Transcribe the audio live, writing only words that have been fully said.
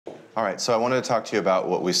All right, so I wanted to talk to you about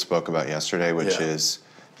what we spoke about yesterday, which is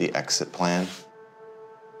the exit plan.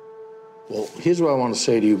 Well, here's what I want to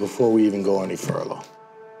say to you before we even go any further.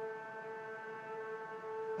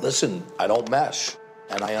 Listen, I don't mesh,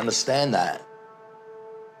 and I understand that.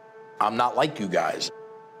 I'm not like you guys.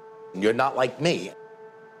 You're not like me.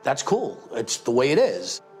 That's cool. It's the way it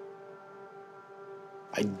is.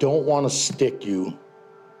 I don't want to stick you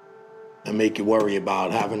and make you worry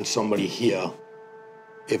about having somebody here.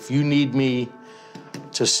 If you need me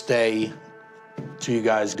to stay till you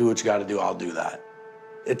guys do what you got to do, I'll do that.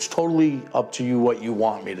 It's totally up to you what you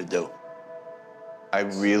want me to do. I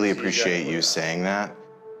really appreciate you saying that.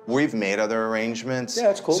 We've made other arrangements. Yeah,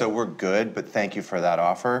 that's cool. So we're good, but thank you for that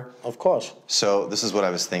offer. Of course. So this is what I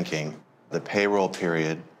was thinking. The payroll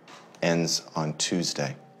period ends on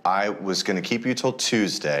Tuesday. I was gonna keep you till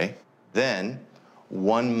Tuesday, then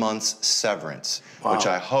 1 month's severance, which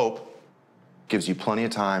I hope gives you plenty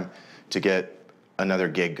of time to get another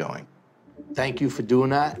gig going. Thank you for doing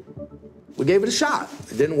that. We gave it a shot.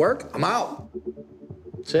 It didn't work, I'm out.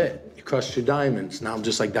 That's it. You crushed your diamonds. Now I'm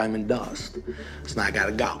just like diamond dust. So now I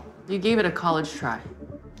gotta go. You gave it a college try.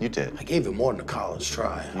 You did. I gave it more than a college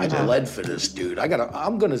try. I bled for this, dude.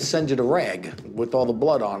 I'm gonna send you the rag with all the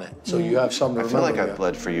blood on it, so you have something to remember. I feel like I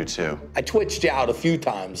bled for you too. I twitched you out a few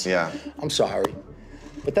times. Yeah. I'm sorry.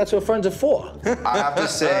 But that's what friends are for. I have to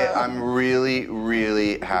say, I'm really,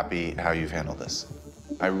 really happy how you've handled this.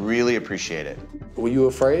 I really appreciate it. Were you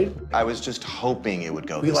afraid? I was just hoping it would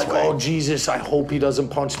go You're this like, way. oh, Jesus, I hope he doesn't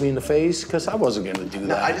punch me in the face, because I wasn't gonna do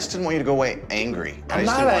that. I just didn't want you to go away angry. I'm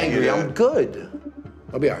not angry, I'm good.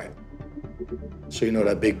 I'll be all right. So you know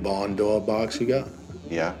that big barn door box you got?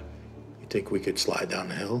 Yeah? You think we could slide down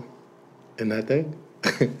the hill in that thing?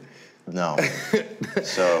 No.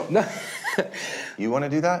 So, No. you want to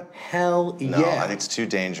do that? Hell No, yeah. I think it's too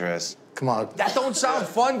dangerous. Come on. That don't sound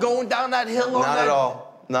fun going down that hill on Not that. at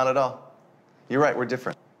all. Not at all. You're right, we're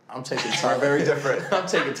different. I'm taking Tyler. We're very different. I'm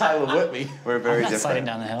taking Tyler with me. We're very I'm not sliding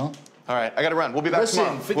different. down the hill. All right, I gotta run. We'll be back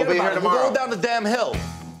tomorrow. Listen, forget We'll be about here it. We're tomorrow. going down the damn hill.